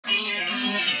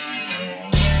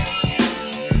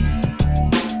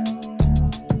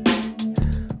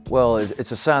Well,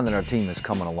 it's a sign that our team is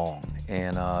coming along.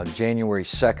 And January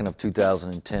 2nd of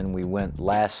 2010, we went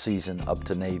last season up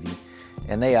to Navy,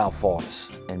 and they outfought us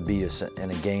and beat us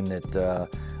in a game that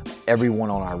everyone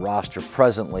on our roster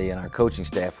presently and our coaching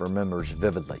staff remembers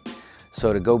vividly.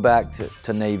 So to go back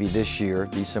to Navy this year,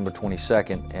 December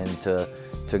 22nd, and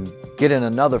to get in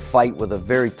another fight with a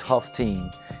very tough team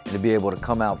and to be able to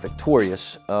come out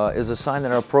victorious is a sign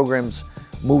that our program's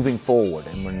moving forward,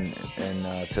 and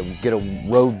to get a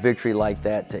road victory like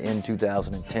that to end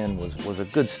 2010 was a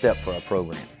good step for our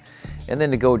program. And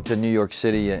then to go to New York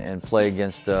City and play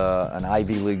against an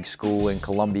Ivy League school in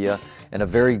Columbia and a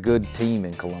very good team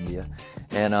in Columbia,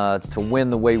 and to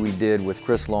win the way we did with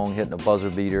Chris Long hitting a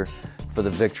buzzer beater for the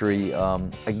victory,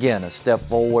 again, a step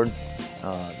forward.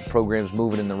 The program's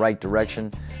moving in the right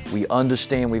direction. We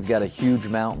understand we've got a huge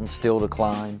mountain still to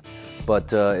climb,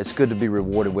 but it's good to be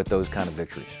rewarded with those kind of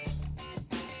victories.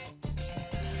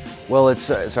 Well,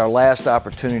 it's our last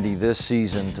opportunity this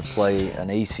season to play an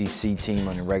ACC team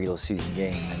in a regular season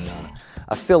game, and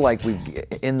I feel like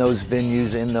in those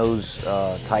venues, in those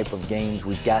type of games,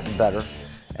 we've gotten better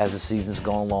as the season's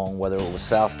gone along, whether it was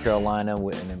South Carolina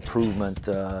with an improvement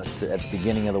at the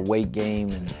beginning of the weight game,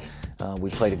 and we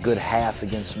played a good half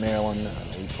against Maryland.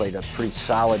 We played a pretty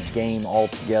solid game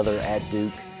altogether at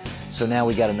Duke. So now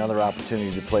we got another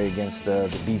opportunity to play against the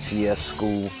BCS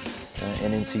school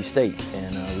in NC State,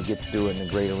 and we get to do it in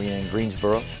the great arena in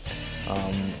Greensboro.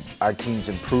 Our team's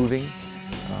improving,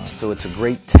 so it's a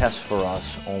great test for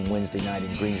us on Wednesday night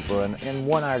in Greensboro, and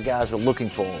one our guys are looking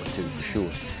forward to for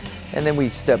sure. And then we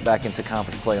step back into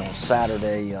conference play on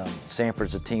Saturday.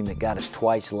 Samford's a team that got us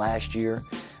twice last year.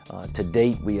 To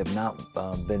date, we have not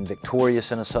been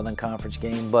victorious in a Southern Conference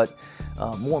game, but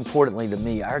more importantly to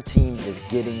me, our team is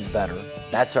getting better.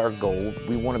 That's our goal.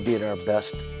 We want to be at our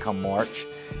best come March,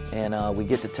 and we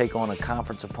get to take on a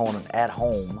conference opponent at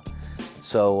home.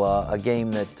 So a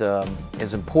game that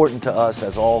is important to us,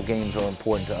 as all games are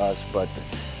important to us, but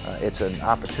it's an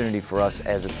opportunity for us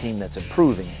as a team that's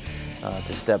improving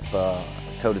to step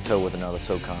toe-to-toe with another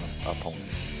SoCon opponent.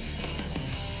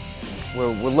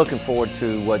 We're looking forward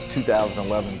to what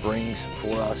 2011 brings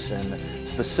for us, and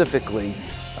specifically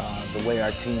the way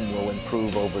our team will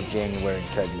improve over January and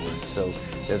February. So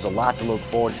there's a lot to look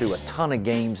forward to, a ton of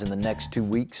games in the next 2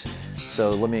 weeks. So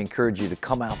let me encourage you to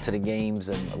come out to the games,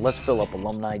 and let's fill up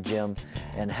Alumni Gym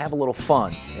and have a little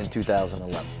fun in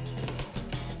 2011.